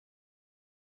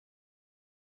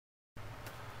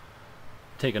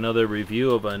take another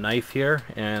review of a knife here,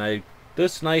 and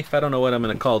this knife, I don't know what I'm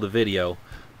going to call the video,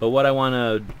 but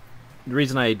the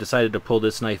reason I decided to pull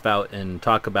this knife out and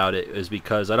talk about it is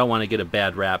because I don't want to get a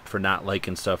bad rap for not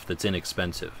liking stuff that's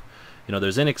inexpensive. You know,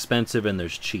 there's inexpensive and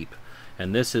there's cheap,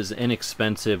 and this is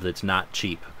inexpensive that's not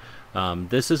cheap.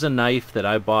 This is a knife that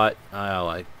I bought,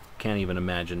 I can't even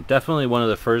imagine. Definitely one of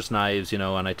the first knives, you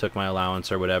know, when I took my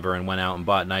allowance or whatever and went out and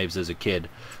bought knives as a kid.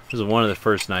 This is one of the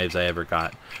first knives I ever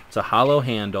got. It's a hollow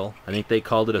handle. I think they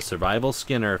called it a Survival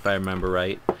Skinner if I remember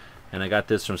right. And I got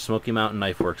this from Smoky Mountain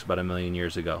Knife Works about 1,000,000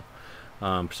 years ago.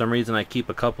 For some reason I keep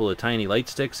a couple of tiny light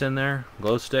sticks in there,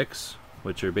 glow sticks,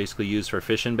 which are basically used for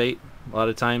fishing bait a lot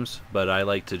of times. But I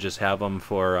like to just have them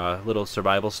for little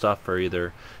survival stuff for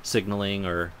either signaling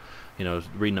or, you know,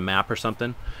 reading a map or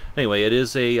something. Anyway, it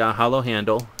is a hollow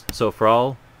handle, so for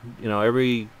all, you know,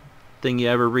 everything you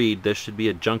ever read, this should be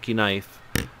a junky knife.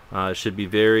 It should be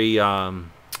very, what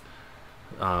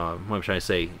should I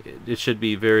say? It should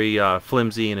be very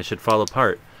flimsy, and it should fall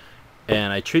apart.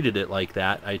 And I treated it like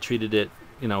that. I treated it,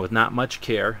 you know, with not much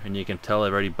care, and you can tell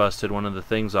I've already busted one of the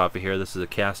things off of here. This is a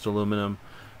cast aluminum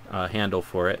handle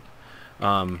for it.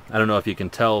 I don't know if you can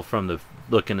tell from the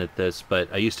looking at this, but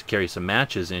I used to carry some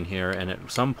matches in here, and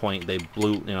at some point they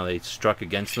blew, you know, they struck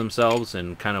against themselves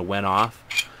and kind of went off.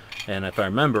 And if I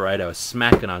remember right, I was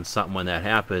smacking on something when that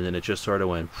happened, and it just sort of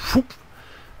went whoop,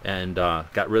 and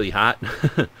got really hot.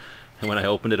 And when I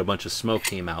opened it, a bunch of smoke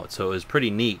came out, so it was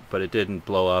pretty neat, but it didn't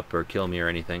blow up or kill me or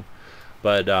anything.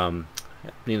 But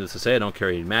needless to say, I don't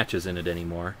carry matches in it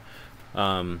anymore.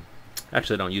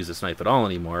 Actually, I don't use this knife at all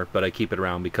anymore, but I keep it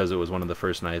around because it was one of the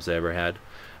first knives I ever had.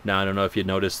 Now, I don't know if you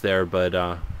noticed there, but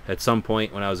at some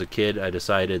point when I was a kid, I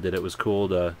decided that it was cool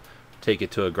to take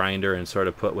it to a grinder and sort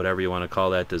of put whatever you want to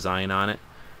call that design on it,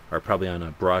 or probably on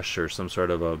a brush or some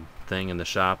sort of a thing in the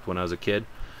shop when I was a kid.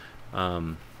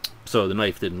 So the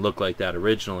knife didn't look like that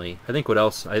originally. I think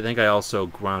I also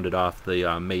grounded off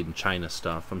the made in China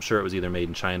stuff. I'm sure it was either made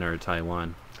in China or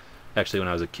Taiwan. Actually, when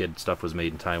I was a kid, stuff was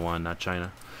made in Taiwan, not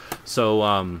China.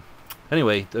 So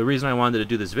anyway, the reason I wanted to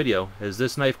do this video is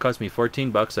this knife cost me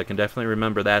 14 bucks. I can definitely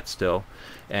remember that still.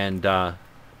 And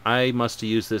I must have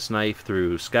used this knife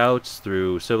through Scouts,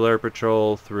 through Civil Air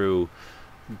Patrol, through,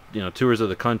 you know, tours of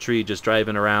the country, just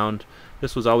driving around.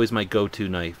 This was always my go-to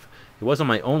knife. It wasn't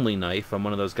my only knife. I'm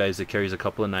one of those guys that carries a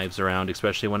couple of knives around,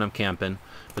 especially when I'm camping.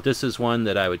 But this is one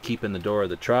that I would keep in the door of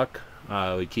the truck.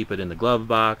 I would keep it in the glove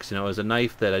box. You know, it was a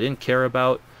knife that I didn't care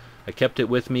about. I kept it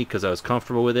with me because I was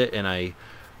comfortable with it, and I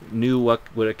knew what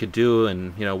it could do,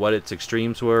 and, you know, what its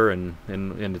extremes were, and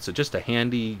it's just a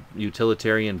handy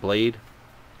utilitarian blade.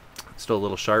 It's still a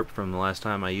little sharp from the last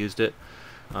time I used it.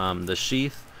 The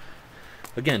sheath,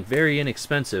 again, very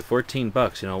inexpensive, 14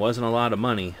 bucks. You know, it wasn't a lot of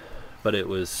money, but it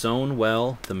was sewn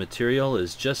well. The material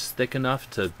is just thick enough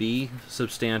to be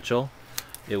substantial.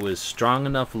 It was strong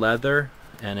enough leather,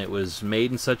 and it was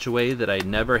made in such a way that I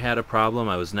never had a problem.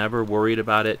 I was never worried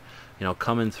about it, you know,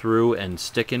 coming through and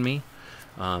sticking me.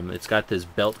 It's got this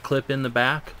belt clip in the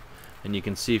back, and you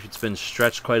can see it's been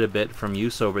stretched quite a bit from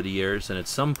use over the years. And at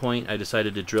some point I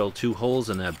decided to drill 2 holes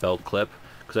in that belt clip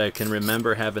because I can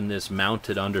remember having this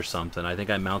mounted under something. I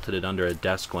think I mounted it under a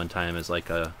desk one time as like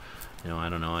a, you know, I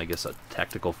don't know, I guess a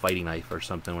tactical fighting knife or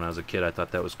something when I was a kid. I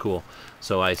thought that was cool.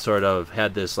 So I sort of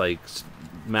had this like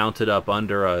mounted up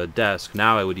under a desk.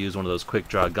 Now I would use one of those quick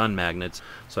draw gun magnets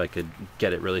so I could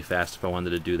get it really fast if I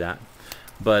wanted to do that.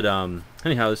 But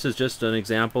anyhow, this is just an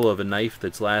example of a knife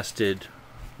that's lasted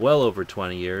well over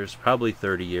 20 years, probably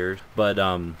 30 years. But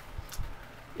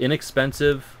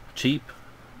inexpensive, cheap.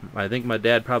 I think my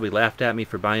dad probably laughed at me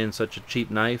for buying such a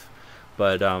cheap knife.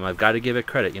 But I've got to give it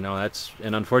credit, you know.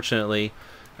 And unfortunately,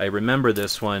 I remember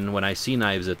this one when I see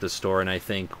knives at the store, and I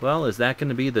think, well, is that going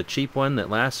to be the cheap one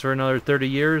that lasts for another 30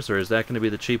 years, or is that going to be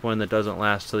the cheap one that doesn't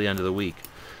last till the end of the week?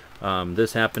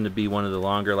 This happened to be one of the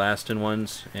longer lasting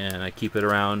ones, and I keep it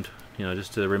around, you know,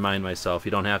 just to remind myself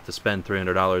you don't have to spend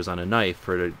 $300 on a knife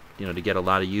for, you know, to get a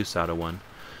lot of use out of one.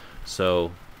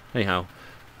 So anyhow,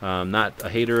 I'm not a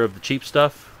hater of the cheap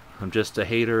stuff. I'm just a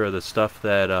hater of the stuff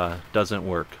that doesn't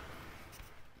work.